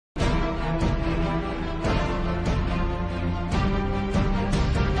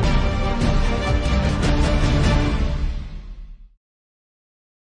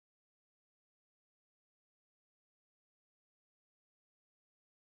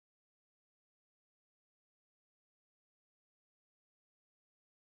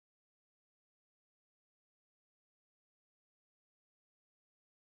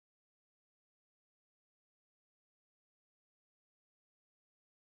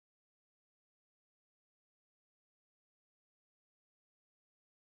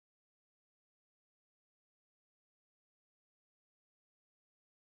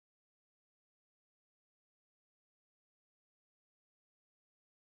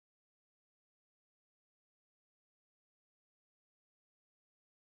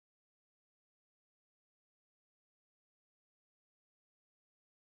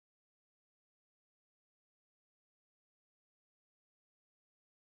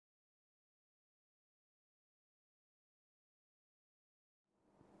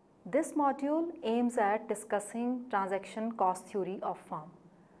This module aims at discussing transaction cost theory of firm.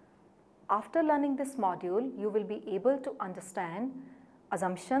 After learning this module, you will be able to understand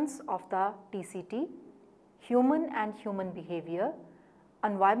assumptions of the TCT, human and human behavior,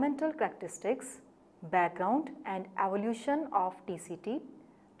 environmental characteristics, background and evolution of TCT,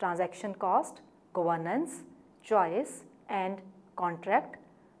 transaction cost, governance, choice and contract,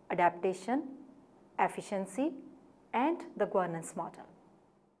 adaptation, efficiency and the governance model.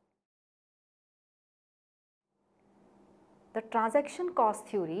 The transaction cost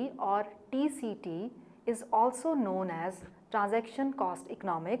theory or TCT is also known as transaction cost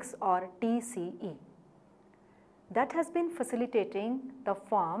economics or TCE. That has been facilitating the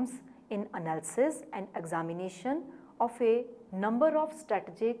firms in analysis and examination of a number of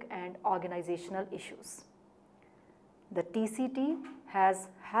strategic and organizational issues. The TCT has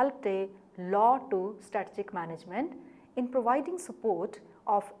helped a lot to strategic management in providing support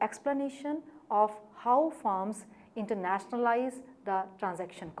of explanation of how firms internationalize the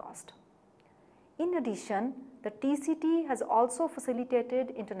transaction cost. In addition, the TCT has also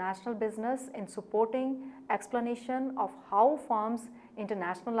facilitated international business in supporting explanation of how firms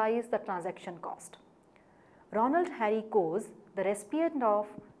internationalize the transaction cost. Ronald Henry Coase, the recipient of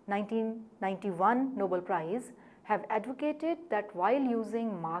 1991 Nobel Prize, have advocated that while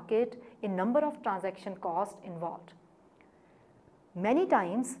using market, a number of transaction costs involved. Many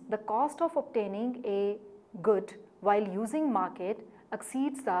times, the cost of obtaining a good while using market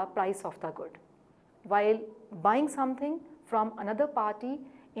exceeds the price of the good. While buying something from another party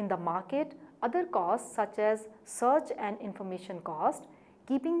in the market, other costs such as search and information cost,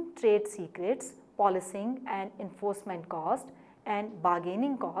 keeping trade secrets, policing and enforcement cost and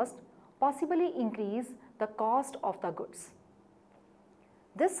bargaining cost possibly increase the cost of the goods.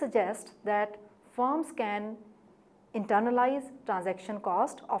 This suggests that firms can internalize transaction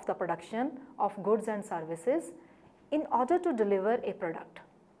cost of the production of goods and services in order to deliver a product.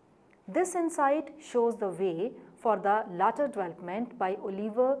 This insight shows the way for the later development by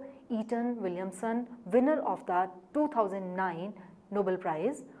Oliver Eaton Williamson, winner of the 2009 Nobel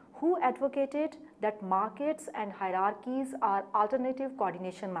Prize, who advocated that markets and hierarchies are alternative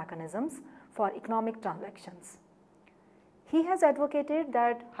coordination mechanisms for economic transactions. He has advocated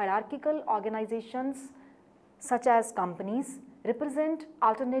that hierarchical organizations such as companies represent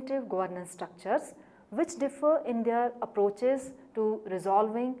alternative governance structures which differ in their approaches to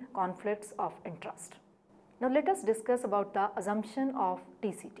resolving conflicts of interest. Now let us discuss about the assumption of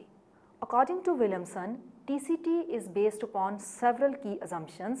TCT. According to Williamson, TCT is based upon several key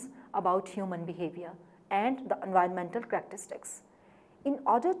assumptions about human behavior and the environmental characteristics. In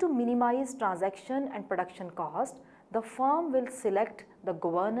order to minimize transaction and production cost, the firm will select the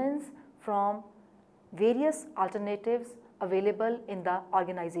governance from various alternatives available in the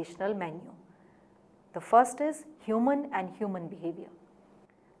organizational menu. The first is human and human behavior.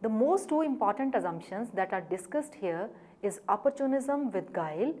 The most two important assumptions that are discussed here is opportunism with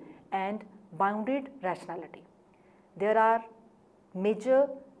guile and bounded rationality. There are major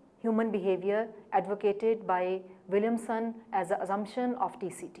human behavior advocated by Williamson as the assumption of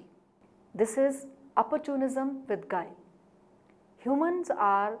TCT. This is opportunism with guile. Humans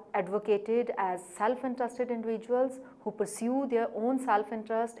are advocated as self-interested individuals who pursue their own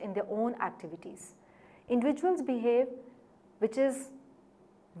self-interest in their own activities. Individuals behave which is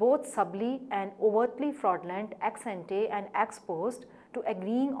both subtly and overtly fraudulent ex ante and ex post to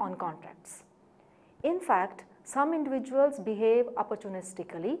agreeing on contracts. In fact, some individuals behave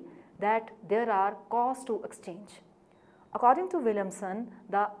opportunistically that there are costs to exchange. According to Williamson,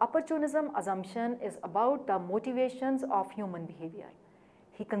 the opportunism assumption is about the motivations of human behavior.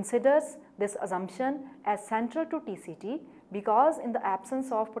 He considers this assumption as central to TCT because in the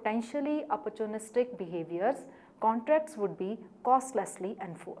absence of potentially opportunistic behaviors, contracts would be costlessly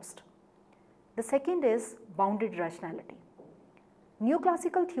enforced. The second is bounded rationality.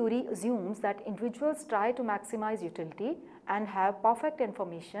 Neoclassical theory assumes that individuals try to maximize utility and have perfect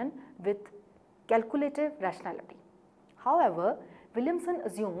information with calculative rationality. However, Williamson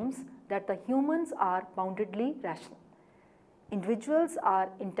assumes that the humans are boundedly rational. Individuals are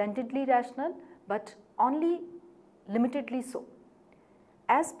intendedly rational but only limitedly so.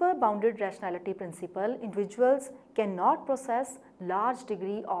 As per bounded rationality principle, individuals cannot process large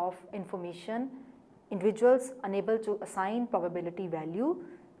degree of information, individuals unable to assign probability value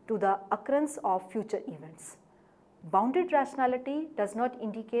to the occurrence of future events. Bounded rationality does not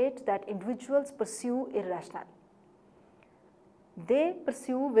indicate that individuals pursue irrational. They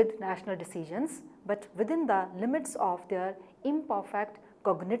pursue with rational decisions but within the limits of their imperfect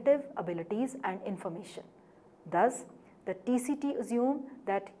cognitive abilities and information. Thus, The TCT assume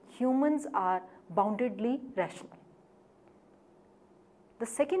that humans are boundedly rational. The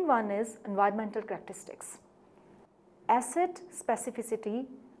second one is environmental characteristics. Asset specificity,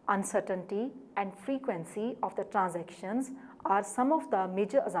 uncertainty and frequency of the transactions are some of the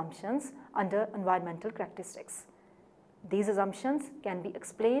major assumptions under environmental characteristics. These assumptions can be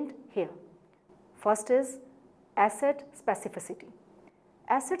explained here. First is asset specificity.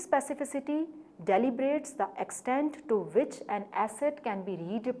 Asset specificity deliberates the extent to which an asset can be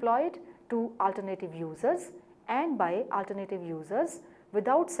redeployed to alternative users and by alternative users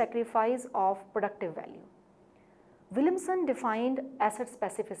without sacrifice of productive value. Williamson defined asset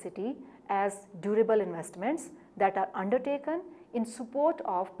specificity as durable investments that are undertaken in support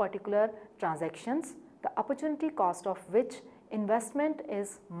of particular transactions, the opportunity cost of which investment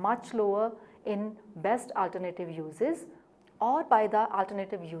is much lower in best alternative uses or by the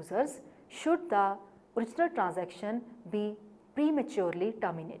alternative users should the original transaction be prematurely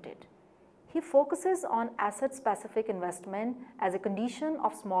terminated. He focuses on asset specific investment as a condition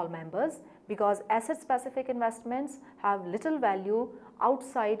of small members because asset specific investments have little value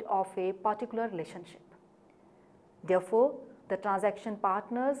outside of a particular relationship. Therefore, the transaction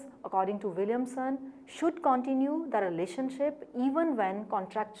partners, according to Williamson, should continue the relationship even when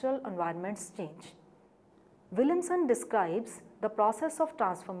contractual environments change. Williamson describes the process of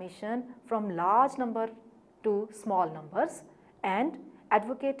transformation from large number to small numbers and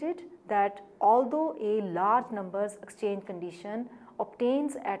advocated that although a large numbers exchange condition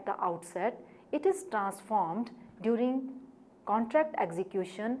obtains at the outset, it is transformed during contract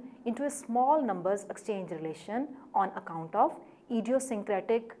execution into a small numbers exchange relation on account of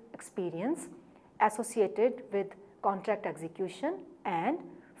idiosyncratic experience associated with contract execution and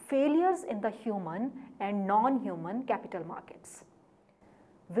failures in the human and non-human capital markets.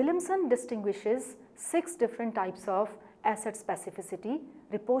 Williamson distinguishes 6 different types of asset specificity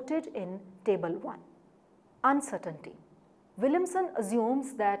reported in Table 1. Uncertainty. Williamson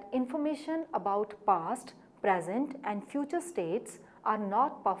assumes that information about past, present and future states are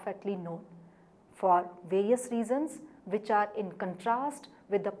not perfectly known for various reasons which are in contrast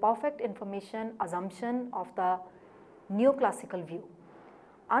with the perfect information assumption of the neoclassical view.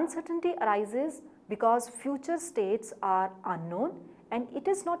 Uncertainty arises because future states are unknown and it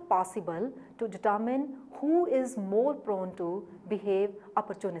is not possible to determine who is more prone to behave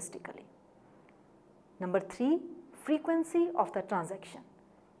opportunistically. Number 3, frequency of the transaction.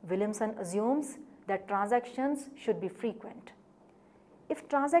 Williamson assumes that transactions should be frequent. If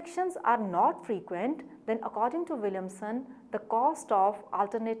transactions are not frequent, then according to Williamson, the cost of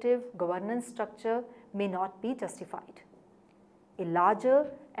alternative governance structure may not be justified. A larger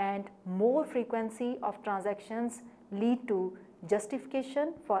and more frequency of transactions lead to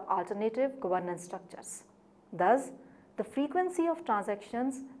justification for alternative governance structures. Thus, the frequency of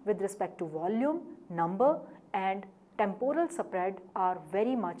transactions with respect to volume, number and temporal spread are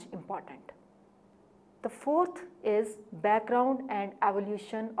very much important. The fourth is background and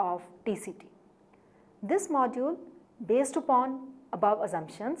evolution of TCT. This module, based upon above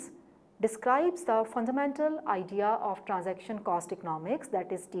assumptions, describes the fundamental idea of transaction cost economics,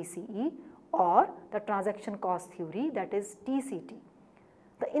 that is TCE, or the transaction cost theory, that is TCT,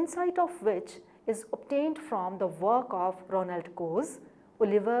 the insight of which is obtained from the work of Ronald Coase,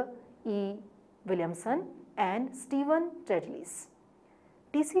 Oliver E. Williamson and Stephen Tredlis.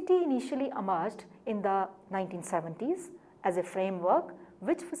 TCT initially emerged in the 1970s as a framework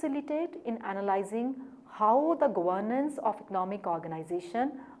which facilitated in analyzing how the governance of economic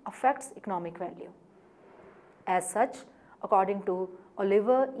organization affects economic value. As such, according to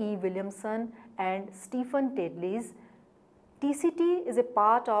Oliver E. Williamson and Stephen Tedlis, TCT is a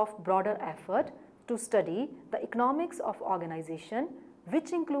part of broader effort to study the economics of organization,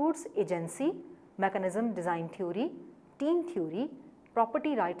 which includes agency, mechanism design theory, team theory,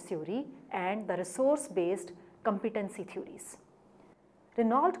 property rights theory and the resource-based competency theories.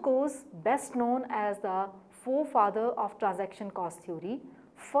 Ronald Coase, best known as the forefather of transaction cost theory,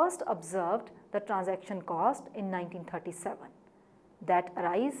 first observed the transaction cost in 1937 that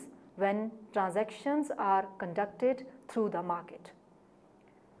arise when transactions are conducted through the market.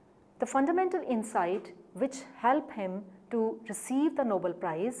 The fundamental insight which helped him to receive the Nobel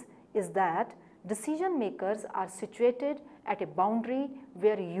Prize is that decision makers are situated at a boundary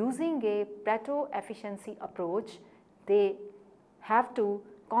where, using a Pareto efficiency approach, they have to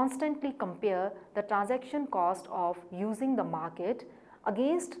constantly compare the transaction cost of using the market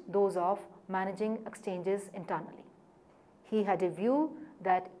against those of managing exchanges internally. He had a view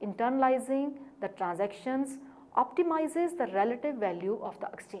that internalizing the transactions optimizes the relative value of the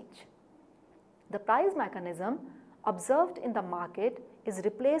exchange. The price mechanism observed in the market is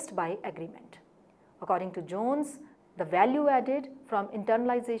replaced by agreement. According to Jones, the value added from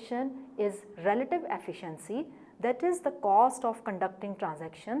internalization is relative efficiency, that is the cost of conducting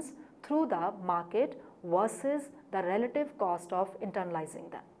transactions through the market versus the relative cost of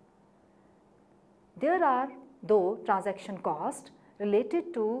internalizing them. There are, though, transaction costs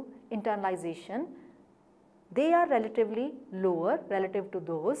related to internalization. They are relatively lower relative to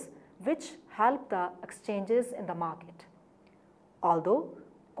those which help the exchanges in the market. Although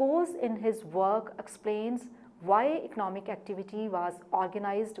Coase in his work explains why economic activity was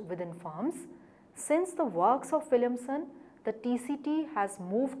organized within firms, since the works of Williamson, the TCT has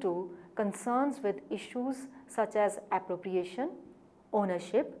moved to concerns with issues such as appropriation,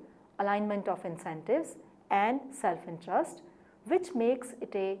 ownership, alignment of incentives and self-interest, which makes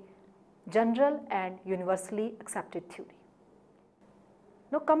it a general and universally accepted theory.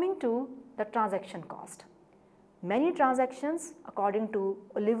 Now coming to the transaction cost. Many transactions, according to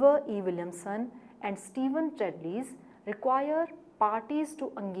Oliver E. Williamson and Stephen Tedlis, require parties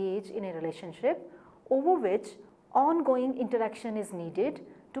to engage in a relationship over which ongoing interaction is needed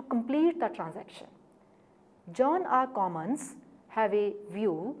to complete the transaction. John R. Commons have a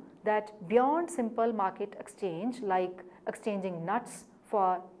view that beyond simple market exchange, like exchanging nuts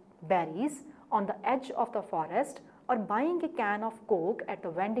for berries on the edge of the forest or buying a can of Coke at the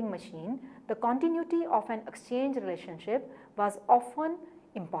vending machine, the continuity of an exchange relationship was often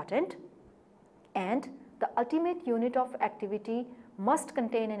important, and the ultimate unit of activity must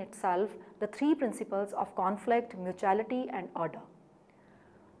contain in itself the three principles of conflict, mutuality and order.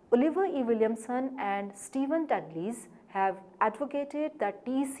 Oliver E. Williamson and Stephen Tedlis have advocated that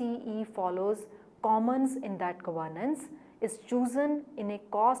TCE follows Commons in that governance is chosen in a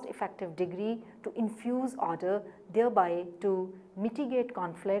cost-effective degree to infuse order, thereby to mitigate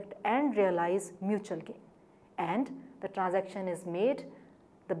conflict and realize mutual gain, and the transaction is made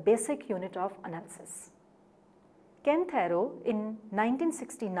the basic unit of analysis. Ken Tharoux in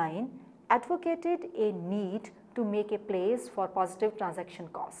 1969 advocated a need to make a place for positive transaction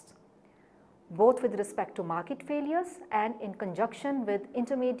costs, both with respect to market failures and in conjunction with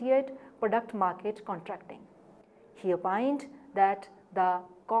intermediate product market contracting. He opined that the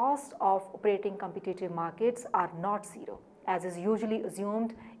cost of operating competitive markets are not zero, as is usually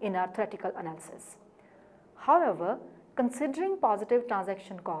assumed in our theoretical analysis. However, considering positive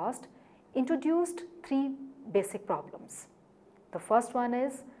transaction cost introduced three basic problems. The first one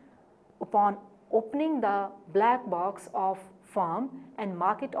is, upon opening the black box of firm and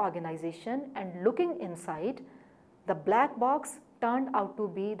market organization and looking inside, the black box turned out to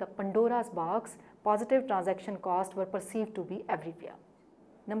be the Pandora's box. Positive transaction costs were perceived to be everywhere.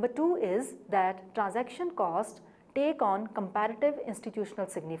 Number two is that transaction costs take on comparative institutional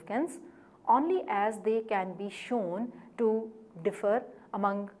significance only as they can be shown to differ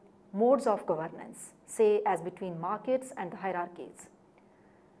among modes of governance, say as between markets and hierarchies.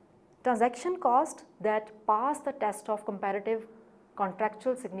 Transaction costs that pass the test of comparative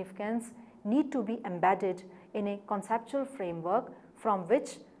contractual significance need to be embedded in a conceptual framework from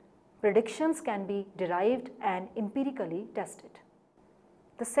which predictions can be derived and empirically tested.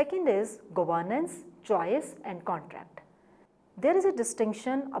 The second is governance, choice and contract. There is a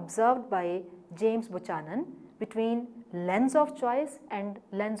distinction observed by James Buchanan between lens of choice and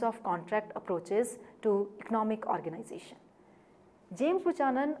lens of contract approaches to economic organization. James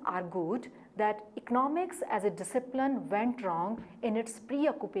Buchanan argued that economics as a discipline went wrong in its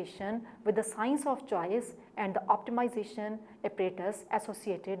preoccupation with the science of choice and the optimization apparatus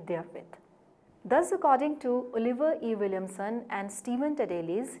associated therewith. Thus, according to Oliver E. Williamson and Stephen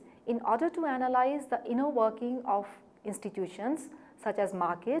Tedlis, in order to analyze the inner working of institutions such as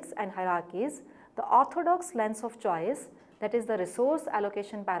markets and hierarchies, the orthodox lens of choice, that is the resource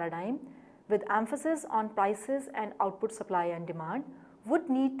allocation paradigm with emphasis on prices and output supply and demand, would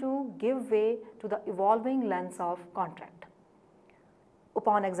need to give way to the evolving lens of contract.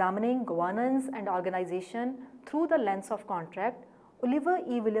 Upon examining governance and organization through the lens of contract, Oliver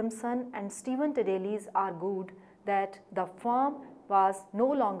E. Williamson and Stephen Tedlis argued that the firm was no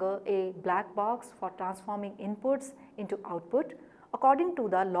longer a black box for transforming inputs into output according to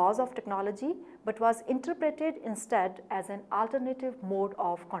the laws of technology, but was interpreted instead as an alternative mode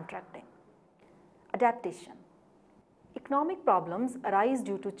of contracting. Adaptation. Economic problems arise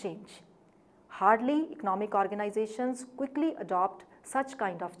due to change. Hardly economic organizations quickly adopt such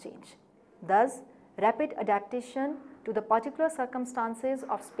kind of change. Thus, rapid adaptation to the particular circumstances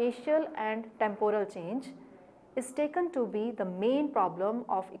of spatial and temporal change is taken to be the main problem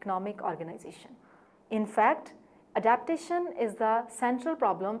of economic organization. In fact, adaptation is the central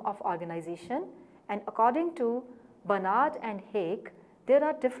problem of organization, and according to Barnard and Haig, there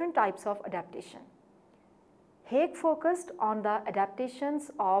are different types of adaptation. Haig focused on the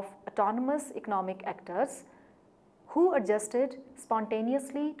adaptations of autonomous economic actors who adjusted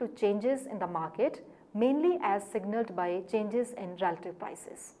spontaneously to changes in the market, mainly as signaled by changes in relative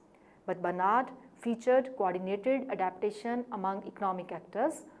prices. But Barnard featured coordinated adaptation among economic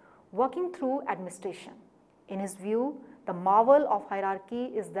actors working through administration. In his view, the marvel of hierarchy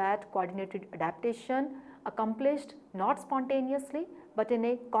is that coordinated adaptation accomplished not spontaneously but in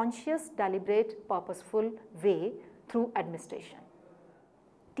a conscious, deliberate, purposeful way through administration.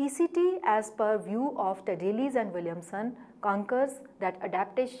 TCT, as per view of Tedelis and Williamson, concurs that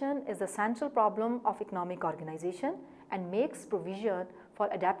adaptation is the central problem of economic organization and makes provision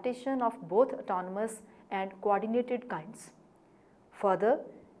for adaptation of both autonomous and coordinated kinds. Further,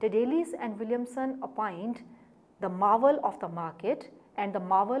 Tedelis and Williamson opined the marvel of the market and the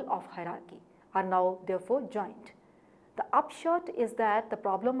marvel of hierarchy are now therefore joined. The upshot is that the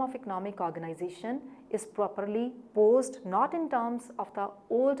problem of economic organization is properly posed not in terms of the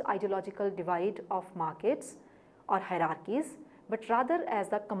old ideological divide of markets or hierarchies, but rather as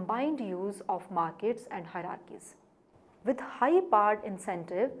the combined use of markets and hierarchies. With high-powered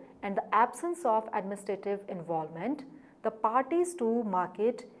incentive and the absence of administrative involvement, the parties to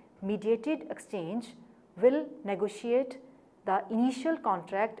market-mediated exchange will negotiate the initial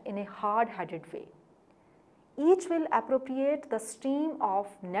contract in a hard-headed way. Each will appropriate the stream of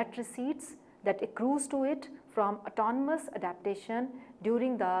net receipts that accrues to it from autonomous adaptation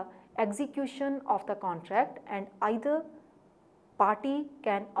during the execution of the contract, and either party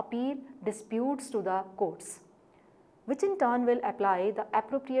can appeal disputes to the courts, which in turn will apply the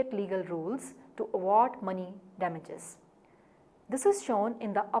appropriate legal rules to award money damages. This is shown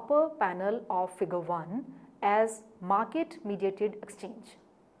in the upper panel of figure 1 as market-mediated exchange.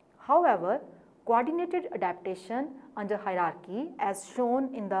 However, coordinated adaptation under hierarchy, as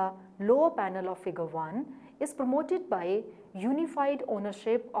shown in the lower panel of figure 1, is promoted by unified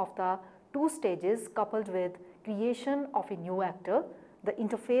ownership of the two stages coupled with creation of a new actor, the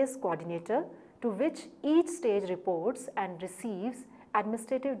interface coordinator, to which each stage reports and receives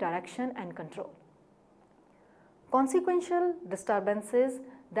administrative direction and control. Consequential disturbances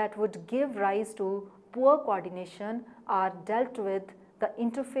that would give rise to poor coordination are dealt with the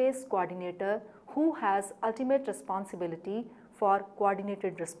interface coordinator, who has ultimate responsibility for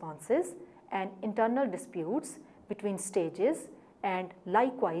coordinated responses and internal disputes between stages, and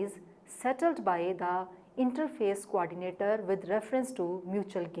likewise settled by the interface coordinator with reference to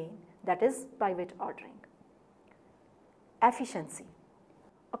mutual gain, that is private ordering. Efficiency.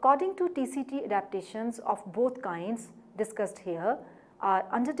 According to TCT, adaptations of both kinds discussed here are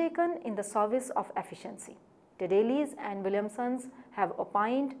undertaken in the service of efficiency. Tedelis and Williamson have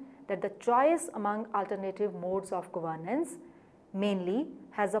opined that the choice among alternative modes of governance mainly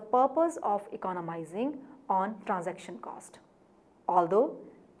has a purpose of economizing on transaction cost. Although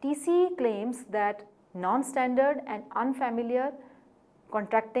TCE claims that non-standard and unfamiliar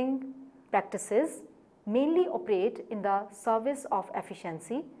contracting practices mainly operate in the service of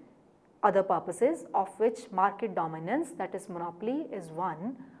efficiency, other purposes of which market dominance, that is monopoly, is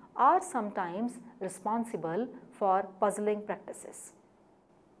one, are sometimes responsible for puzzling practices.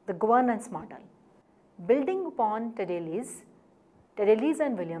 The governance model. Building upon Tedelis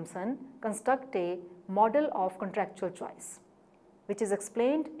and Williamson construct a model of contractual choice, which is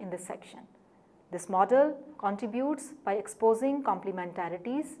explained in this section. This model contributes by exposing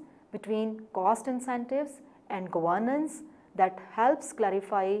complementarities between cost incentives and governance that helps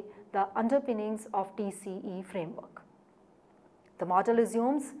clarify the underpinnings of TCE framework. The model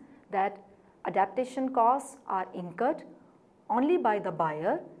assumes that adaptation costs are incurred only by the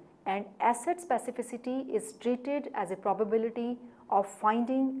buyer and asset specificity is treated as a probability of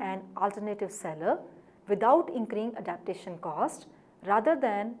finding an alternative seller without incurring adaptation cost, rather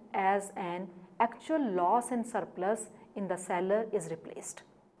than as an actual loss in surplus in the seller is replaced.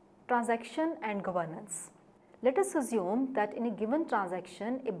 Transaction and governance. Let us assume that in a given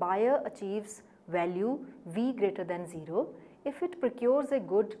transaction a buyer achieves value V greater than 0 if it procures a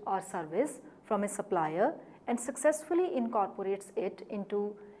good or service from a supplier and successfully incorporates it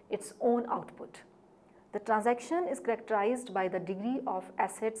into its own output. The transaction is characterized by the degree of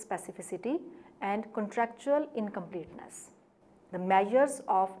asset specificity and contractual incompleteness. The measures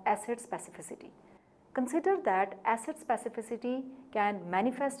of asset specificity. Consider that asset specificity can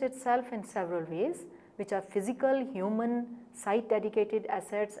manifest itself in several ways, which are physical, human, site-dedicated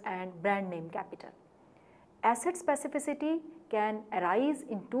assets and brand name capital. Asset specificity can arise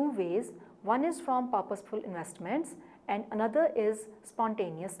in two ways. One is from purposeful investments and another is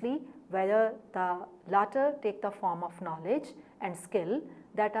spontaneously, whether the latter take the form of knowledge and skill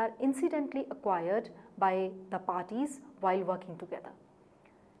that are incidentally acquired by the parties while working together.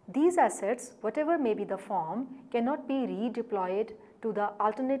 These assets, whatever may be the form, cannot be redeployed to the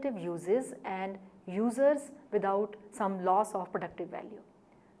alternative uses and users without some loss of productive value.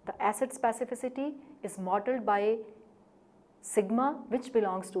 The asset specificity is modeled by sigma, which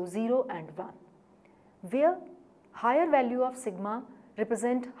belongs to 0 and 1, where higher value of sigma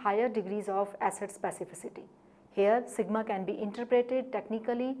represent higher degrees of asset specificity. Here sigma can be interpreted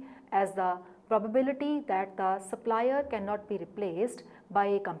technically as the probability that the supplier cannot be replaced by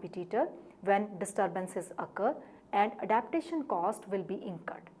a competitor when disturbances occur and adaptation cost will be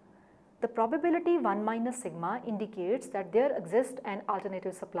incurred. The probability 1 minus sigma indicates that there exists an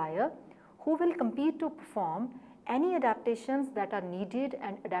alternative supplier who will compete to perform any adaptations that are needed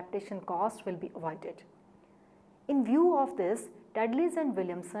and adaptation cost will be avoided. In view of this, Tedlis and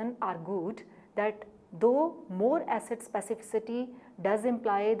Williamson argued that though more asset specificity does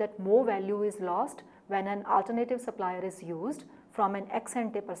imply that more value is lost when an alternative supplier is used from an ex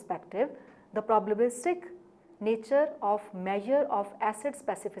ante perspective, the probabilistic nature of measure of asset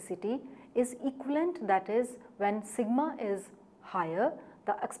specificity is equivalent, that is, when sigma is higher,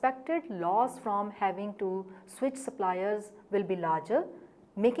 the expected loss from having to switch suppliers will be larger,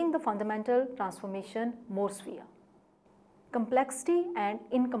 making the fundamental transformation more severe. Complexity and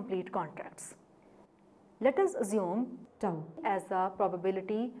incomplete contracts. Let us assume tau as the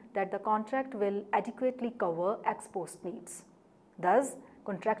probability that the contract will adequately cover ex post needs. Thus,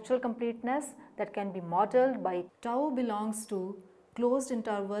 contractual completeness that can be modeled by tau belongs to closed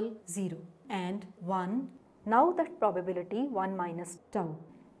interval 0 and 1. Now that probability 1 minus tau,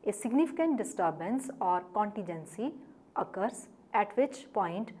 a significant disturbance or contingency occurs, at which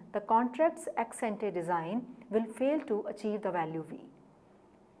point the contract's ex ante design will fail to achieve the value V.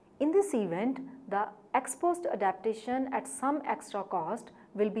 In this event, the ex post adaptation at some extra cost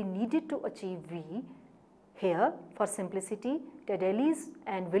will be needed to achieve V. Here, for simplicity, Tedlis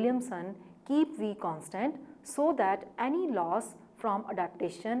and Williamson keep V constant so that any loss from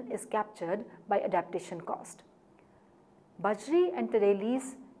adaptation is captured by adaptation cost. Bajri and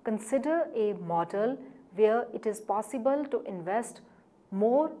Tedlis consider a model where it is possible to invest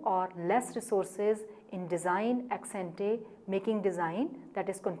more or less resources in design ex ante, making design, that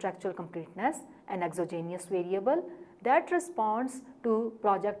is contractual completeness, an exogenous variable that responds to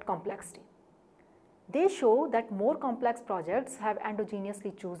project complexity. They show that more complex projects have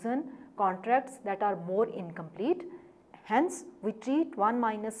endogenously chosen contracts that are more incomplete. Hence, we treat 1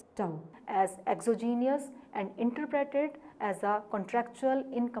 minus tau as exogenous and interpret it as the contractual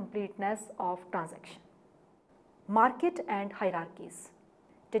incompleteness of transaction. Market and hierarchies.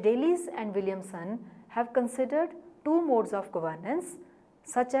 Tedlis and Williamson have considered two modes of governance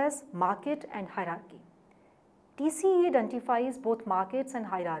such as market and hierarchy. TCE identifies both markets and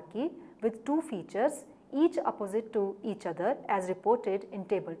hierarchy with two features, each opposite to each other as reported in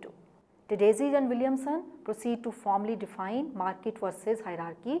table 2. Tedlis and Williamson proceed to formally define market versus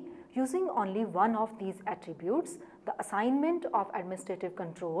hierarchy using only one of these attributes, the assignment of administrative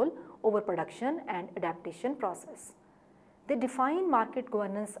control over production and adaptation process. They define market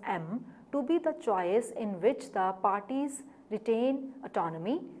governance M to be the choice in which the parties retain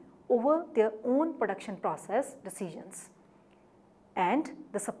autonomy over their own production process decisions, and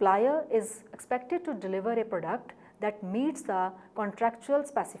the supplier is expected to deliver a product that meets the contractual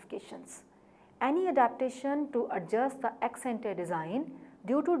specifications. Any adaptation to adjust the ex ante design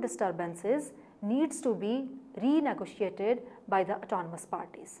due to disturbances needs to be renegotiated by the autonomous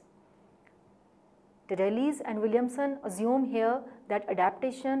parties. Tedlis and Williamson assume here that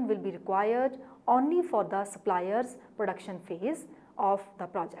adaptation will be required only for the supplier's production phase of the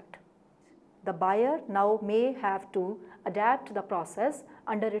project. The buyer now may have to adapt the process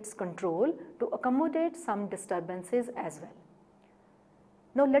under its control to accommodate some disturbances as well.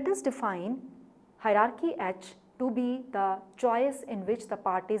 Now let us define hierarchy H to be the choice in which the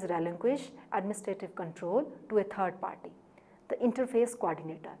parties relinquish administrative control to a third party, the interface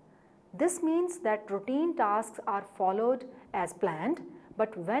coordinator. This means that routine tasks are followed as planned,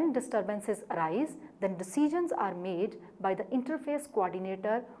 but when disturbances arise, then decisions are made by the interface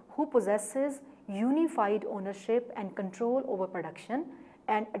coordinator who possesses unified ownership and control over production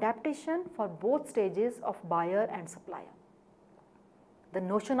and adaptation for both stages of buyer and supplier. The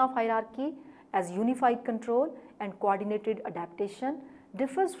notion of hierarchy as unified control and coordinated adaptation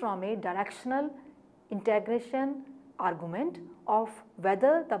differs from a directional integration argument of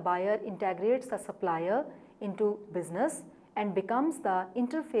whether the buyer integrates the supplier into business and becomes the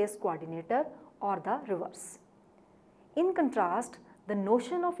interface coordinator or the reverse. In contrast, the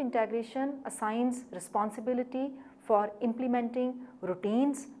notion of integration assigns responsibility for implementing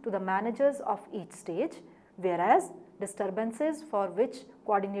routines to the managers of each stage, whereas disturbances for which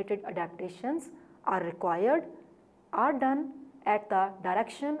coordinated adaptations are required are done at the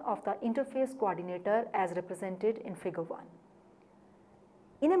direction of the interface coordinator as represented in figure 1.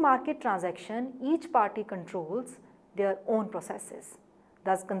 In a market transaction, each party controls their own processes.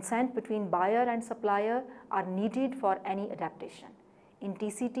 Thus, consent between buyer and supplier are needed for any adaptation. In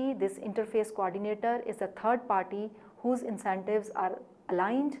TCT, this interface coordinator is a third party whose incentives are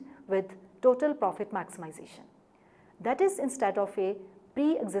aligned with total profit maximization. That is, instead of a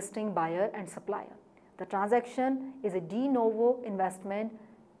pre-existing buyer and supplier. The transaction is a de novo investment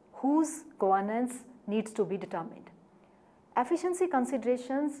whose governance needs to be determined. Efficiency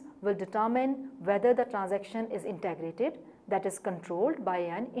considerations will determine whether the transaction is integrated, that is controlled by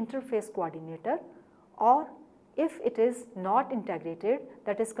an interface coordinator, or if it is not integrated,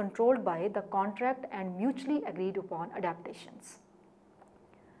 that is controlled by the contract and mutually agreed upon adaptations.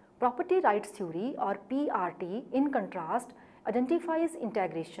 Property rights theory, or PRT, in contrast, identifies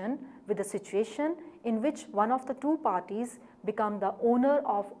integration with the situation in which one of the two parties become the owner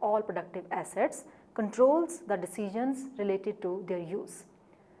of all productive assets, controls the decisions related to their use.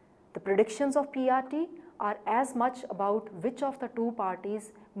 The predictions of PRT are as much about which of the two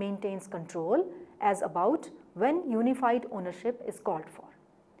parties maintains control as about when unified ownership is called for.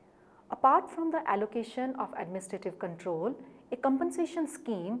 Apart from the allocation of administrative control, a compensation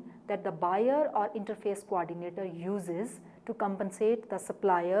scheme that the buyer or interface coordinator uses to compensate the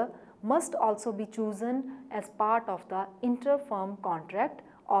supplier must also be chosen as part of the inter-firm contract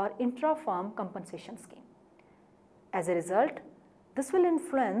or intra-firm compensation scheme. As a result, this will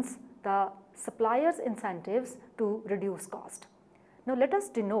influence the supplier's incentives to reduce cost. Now let us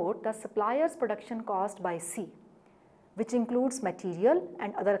denote the supplier's production cost by C, which includes material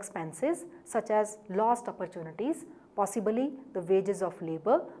and other expenses such as lost opportunities, possibly the wages of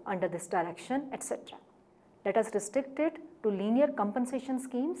labor under this direction, etc. Let us restrict it to linear compensation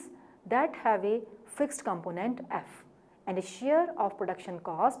schemes that have a fixed component F and a share of production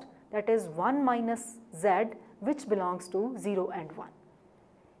cost, that is 1 minus Z, which belongs to 0 and 1.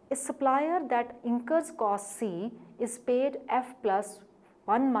 A supplier that incurs cost C is paid F plus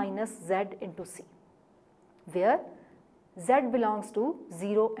 1 minus Z into C, where Z belongs to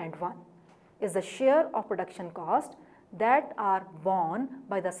 0 and 1, is the share of production cost that are borne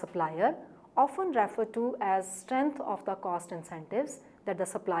by the supplier, often referred to as strength of the cost incentives that the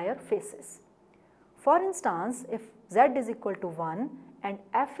supplier faces. For instance, if Z is equal to 1 and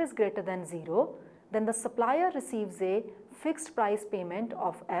F is greater than 0, then the supplier receives a fixed price payment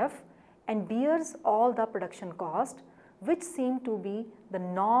of F and bears all the production cost, which seem to be the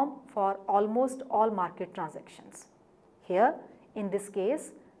norm for almost all market transactions. Here, in this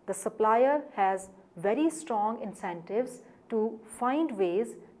case, the supplier has very strong incentives to find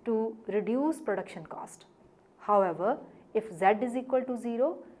ways to reduce production cost. However, if Z is equal to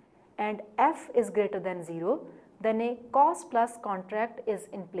 0 and F is greater than 0, then a cost plus contract is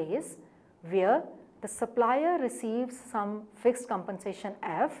in place where the supplier receives some fixed compensation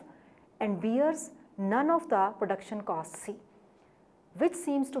F and bears none of the production cost C, which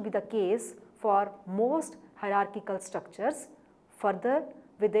seems to be the case for most hierarchical structures. Further,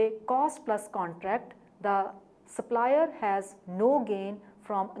 with a cost plus contract, the supplier has no gain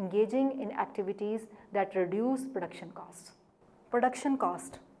from engaging in activities that reduce production costs. Production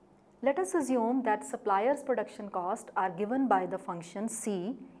cost. Let us assume that supplier's production costs are given by the function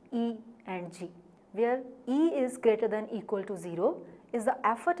C, E and G, where E is greater than equal to 0 is the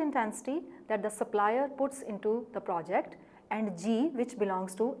effort intensity that the supplier puts into the project, and G, which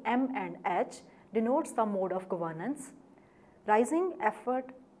belongs to M and H, denotes the mode of governance. Rising effort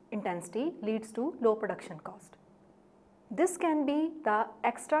intensity leads to low production cost. This can be the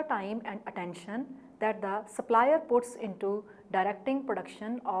extra time and attention that the supplier puts into directing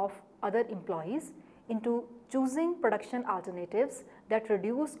production of other employees, into choosing production alternatives that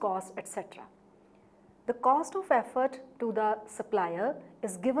reduce cost, etc. The cost of effort to the supplier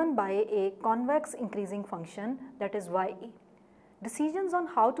is given by a convex increasing function, that is YE. Decisions on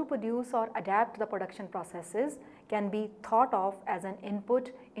how to produce or adapt the production processes can be thought of as an input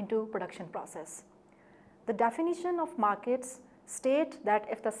into production process. The definition of markets state that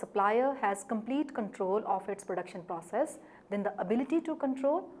if the supplier has complete control of its production process, then the ability to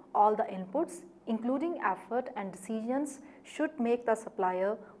control all the inputs, including effort and decisions, should make the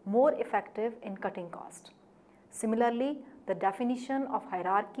supplier more effective in cutting cost. Similarly, the definition of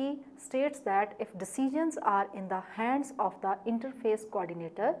hierarchy states that if decisions are in the hands of the interface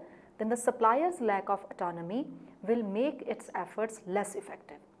coordinator, then the supplier's lack of autonomy will make its efforts less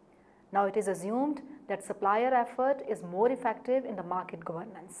effective. Now it is assumed that supplier effort is more effective in the market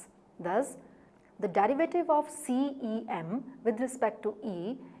governance. Thus, the derivative of CEM with respect to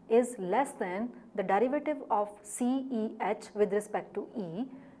E is less than the derivative of CEH with respect to E,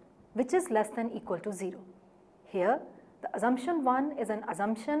 which is less than equal to 0. Here, the assumption 1 is an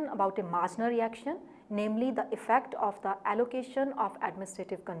assumption about a marginal reaction, namely the effect of the allocation of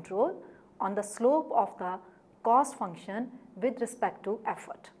administrative control on the slope of the cost function with respect to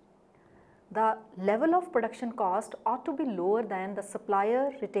effort. The level of production cost ought to be lower than the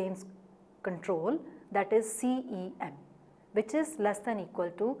supplier retains control, that is CEM, which is less than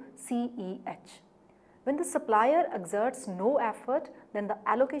equal to CEH. When the supplier exerts no effort, then the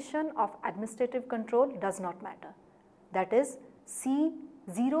allocation of administrative control does not matter. That is,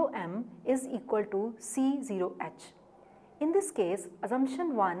 C0M is equal to C0H. In this case,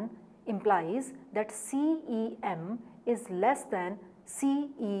 assumption 1 implies that CEM is less than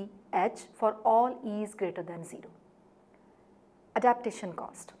CEH for all E's greater than 0. Adaptation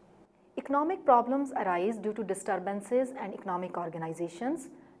cost. Economic problems arise due to disturbances, and economic organizations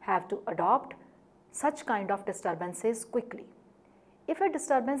have to adopt such kind of disturbances quickly. If a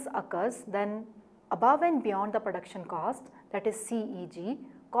disturbance occurs, then above and beyond the production cost, that is CEG,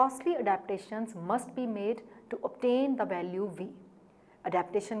 costly adaptations must be made to obtain the value V.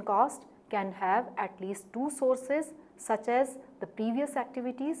 Adaptation cost can have at least two sources, such as the previous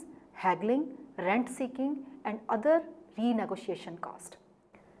activities, haggling, rent seeking, and other renegotiation cost.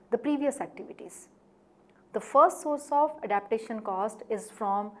 The previous activities. The first source of adaptation cost is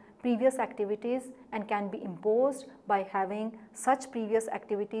from previous activities and can be imposed by having such previous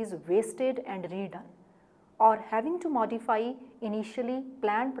activities wasted and redone, or having to modify initially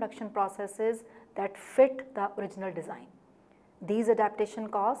planned production processes that fit the original design. These adaptation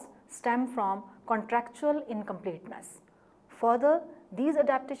costs stem from contractual incompleteness. Further, these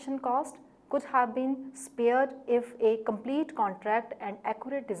adaptation costs could have been spared if a complete contract and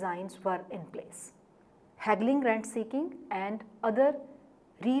accurate designs were in place. Haggling, rent seeking, and other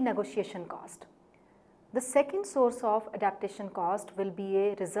renegotiation cost. The second source of adaptation cost will be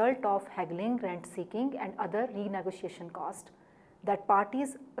a result of haggling, rent seeking, and other renegotiation cost that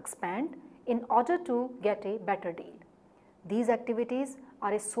parties expend in order to get a better deal. These activities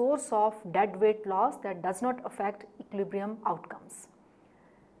are a source of deadweight loss that does not affect equilibrium outcomes.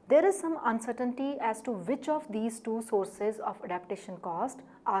 There is some uncertainty as to which of these two sources of adaptation cost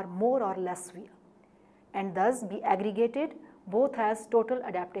are more or less severe, and thus be aggregated both as total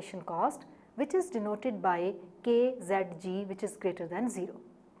adaptation cost, which is denoted by KZG, which is greater than 0.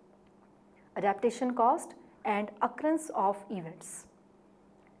 Adaptation cost and occurrence of events.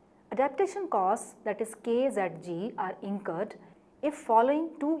 Adaptation costs, that is KZG, are incurred if following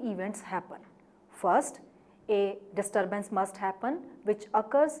two events happen. First, a disturbance must happen which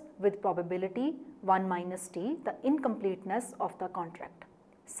occurs with probability 1 minus t, the incompleteness of the contract.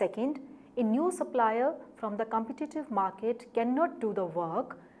 Second, a new supplier from the competitive market cannot do the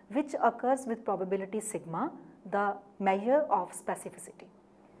work which occurs with probability sigma, the measure of specificity.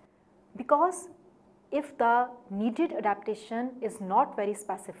 Because if the needed adaptation is not very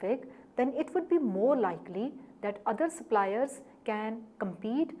specific, then it would be more likely that other suppliers can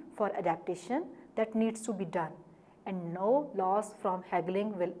compete for adaptation that needs to be done, and no loss from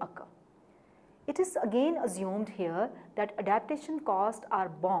haggling will occur. It is again assumed here that adaptation costs are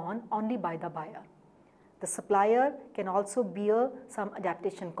borne only by the buyer. The supplier can also bear some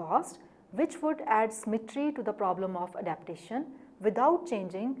adaptation cost, which would add symmetry to the problem of adaptation without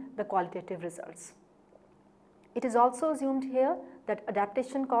changing the qualitative results. It is also assumed here that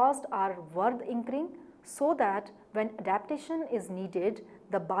adaptation costs are worth incurring so that when adaptation is needed,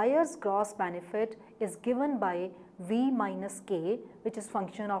 the buyer's gross benefit is given by V minus K, which is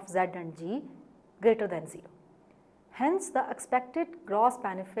function of Z and G, greater than 0. Hence, the expected gross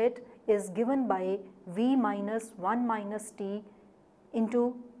benefit is given by V minus 1 minus T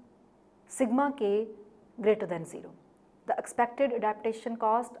into sigma K greater than 0. The expected adaptation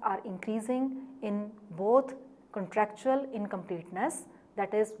costs are increasing in both contractual incompleteness,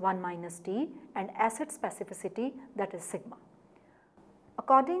 that is 1 minus T, and asset specificity, that is sigma.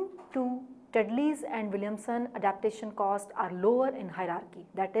 According to Tedley's and Williamson, adaptation costs are lower in hierarchy,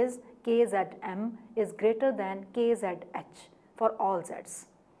 that is KZM is greater than KZH for all Z's.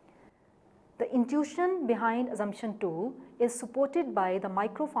 The intuition behind assumption 2 is supported by the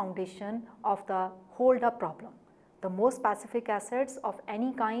micro foundation of the hold-up problem. The most specific assets of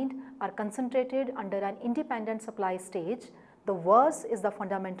any kind are concentrated under an independent supply stage. The worse is the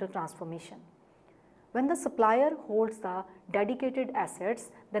fundamental transformation. When the supplier holds the dedicated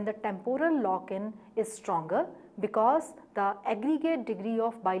assets, then the temporal lock-in is stronger because the aggregate degree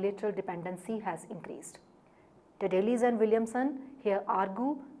of bilateral dependency has increased. Tedelis and Williamson here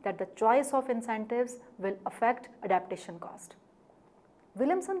argue that the choice of incentives will affect adaptation cost.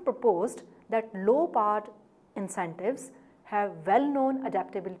 Williamson proposed that low-powered incentives have well-known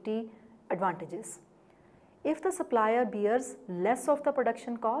adaptability advantages. If the supplier bears less of the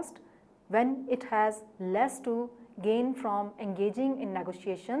production cost, when it has less to gain from engaging in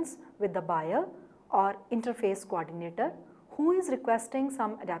negotiations with the buyer or interface coordinator who is requesting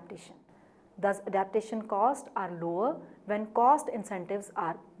some adaptation. Thus, adaptation costs are lower when cost incentives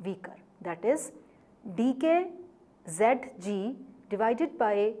are weaker. That is, dkzg divided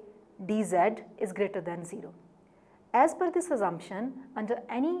by dz is greater than 0. As per this assumption, under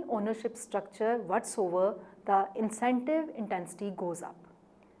any ownership structure whatsoever, the incentive intensity goes up.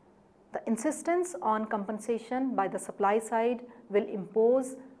 The insistence on compensation by the supply side will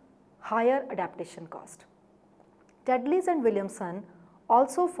impose higher adaptation cost. Tedelis and Williamson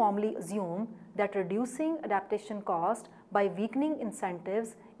also formally assume that reducing adaptation cost by weakening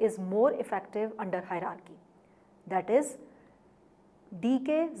incentives is more effective under hierarchy. That is,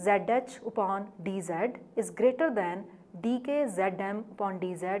 dkzh upon dz is greater than dkzm upon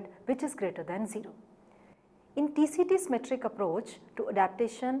dz, which is greater than 0. In TCT symmetric approach to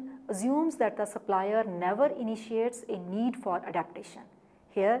adaptation assumes that the supplier never initiates a need for adaptation.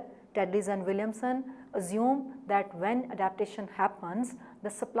 Here, Tedelis and Williamson assume that when adaptation happens, the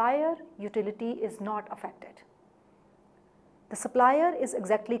supplier utility is not affected. The supplier is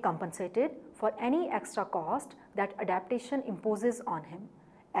exactly compensated for any extra cost that adaptation imposes on him.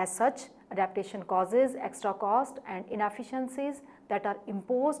 As such, adaptation causes extra cost and inefficiencies that are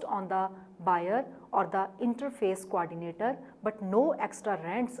imposed on the buyer or the interface coordinator, but no extra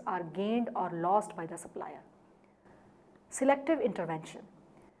rents are gained or lost by the supplier. Selective intervention.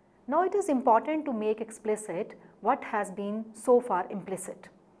 Now it is important to make explicit what has been so far implicit.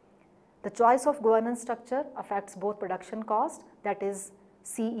 The choice of governance structure affects both production cost, that is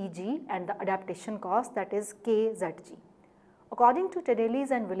CEG, and the adaptation cost, that is KZG. According to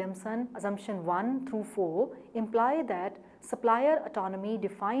Tedelis and Williamson, assumption 1 through 4 imply that supplier autonomy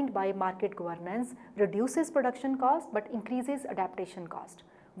defined by market governance reduces production cost but increases adaptation cost,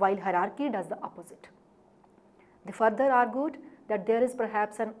 while hierarchy does the opposite. They further argued that there is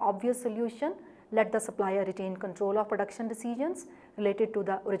perhaps an obvious solution: let the supplier retain control of production decisions related to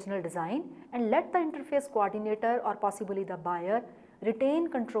the original design and let the interface coordinator or possibly the buyer retain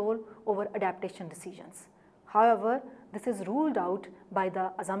control over adaptation decisions. However, this is ruled out by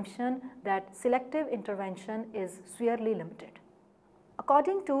the assumption that selective intervention is severely limited.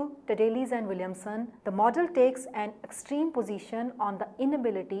 According to Tedelis and Williamson, the model takes an extreme position on the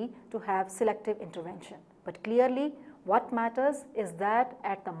inability to have selective intervention. But clearly, what matters is that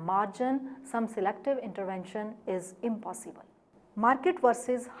at the margin, some selective intervention is impossible. Market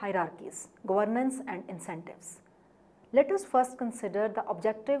versus hierarchies, governance and incentives. Let us first consider the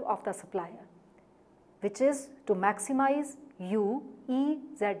objective of the supplier, which is to maximize U E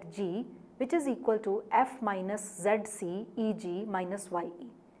Z G, which is equal to F minus ZC E G minus YE.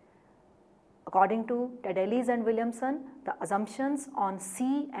 According to Tedelis and Williamson, the assumptions on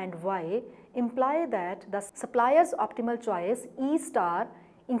C and Y imply that the supplier's optimal choice E star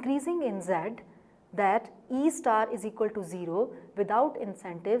increasing in Z, that E star is equal to 0, without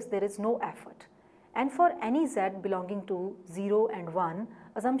incentives there is no effort. And for any Z belonging to 0 and 1,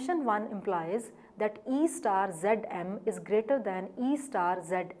 assumption 1 implies that E star Zm is greater than E star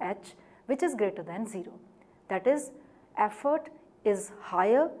Zh, which is greater than 0. That is, effort is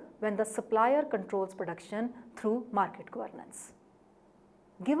higher when the supplier controls production through market governance.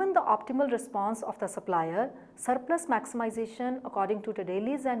 Given the optimal response of the supplier, surplus maximization according to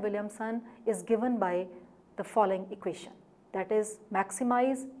Tedelis and Williamson is given by the following equation. That is,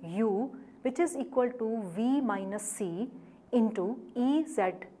 maximize U, which is equal to V minus C into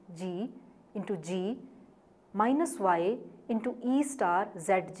EZG into G minus Y into E star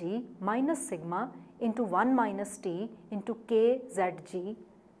ZG minus sigma into 1 minus T into KZG,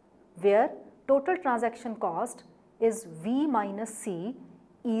 where total transaction cost is V minus C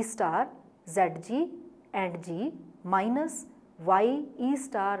E star ZG and G minus Y E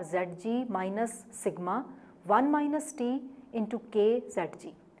star ZG minus sigma 1 minus T into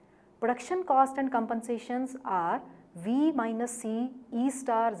KZG. Production cost and compensations are V minus C E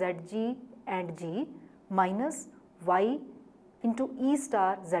star ZG and G minus Y into E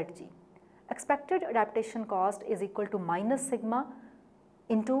star ZG. Expected adaptation cost is equal to minus sigma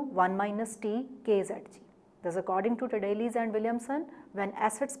into 1 minus T KZG. Thus, according to Tedelis and Williamson, when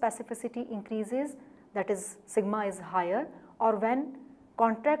asset specificity increases, that is sigma is higher, or when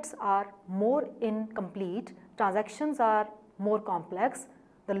contracts are more incomplete, transactions are more complex,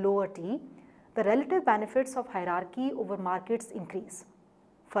 the lower T, the relative benefits of hierarchy over markets increase.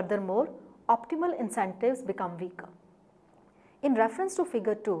 Furthermore, optimal incentives become weaker. In reference to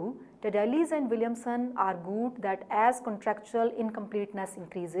figure 2, Tedelis and Williamson argued that as contractual incompleteness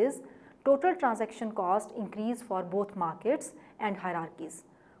increases, total transaction cost increase for both markets and hierarchies,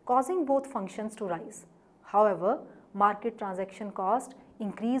 causing both functions to rise. However, market transaction cost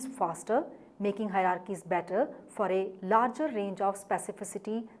increase faster, making hierarchies better for a larger range of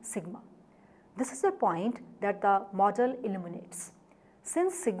specificity sigma. This is a point that the model illuminates.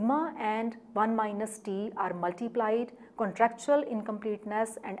 Since sigma and 1 minus t are multiplied, contractual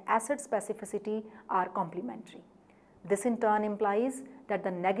incompleteness and asset specificity are complementary. This in turn implies that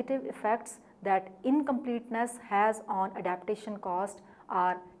the negative effects that incompleteness has on adaptation cost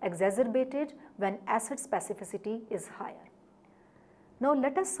are exacerbated when asset specificity is higher. Now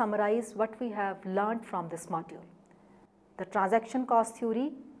let us summarize what we have learned from this module. The transaction cost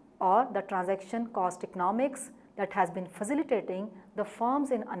theory or the transaction cost economics that has been facilitating the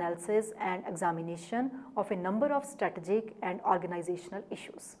firms in analysis and examination of a number of strategic and organizational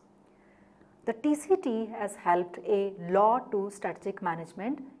issues. The TCT has helped a lot to strategic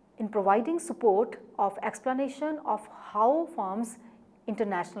management in providing support of explanation of how firms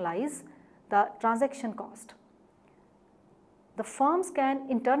internationalize the transaction cost. The firms can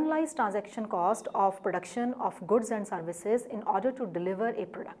internalize transaction cost of production of goods and services in order to deliver a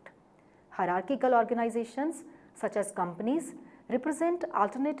product. Hierarchical organizations such as companies represent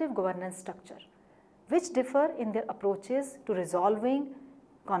alternative governance structure, which differ in their approaches to resolving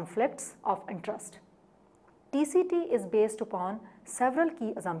conflicts of interest. TCT is based upon several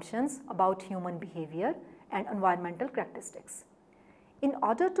key assumptions about human behavior and environmental characteristics. In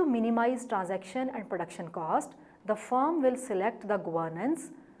order to minimize transaction and production cost, the firm will select the governance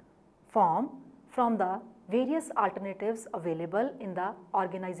form from the various alternatives available in the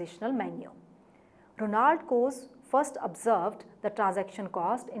organizational menu. Ronald Coase first observed the transaction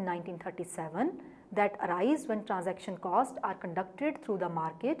cost in 1937 that arise when transaction costs are conducted through the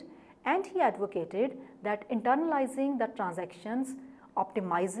market, and he advocated that internalizing the transactions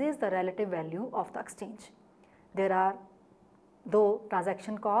optimizes the relative value of the exchange. There are, though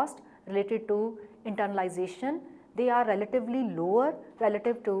transaction costs related to internalization, they are relatively lower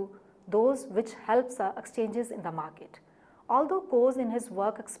relative to those which helps the exchanges in the market. Although Coase in his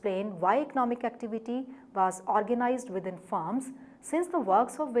work explained why economic activity was organized within firms, since the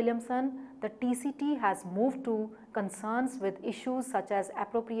works of Williamson, the TCT has moved to concerns with issues such as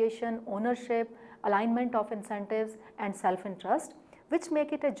appropriation, ownership, alignment of incentives and self-interest, which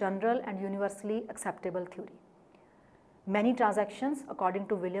make it a general and universally acceptable theory. Many transactions, according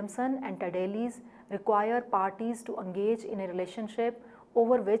to Williamson and Tedelis, require parties to engage in a relationship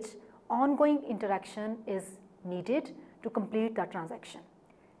over which ongoing interaction is needed to complete the transaction.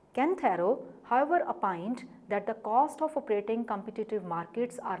 Ken Tharrow, however, opined that the cost of operating competitive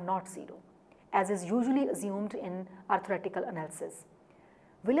markets are not zero, as is usually assumed in arithmetical analysis.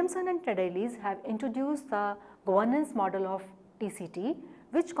 Williamson and Tedelis have introduced the governance model of TCT,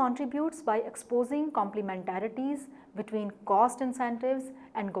 which contributes by exposing complementarities between cost incentives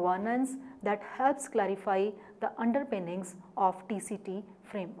and governance that helps clarify the underpinnings of TCT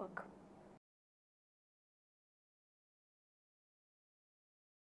framework.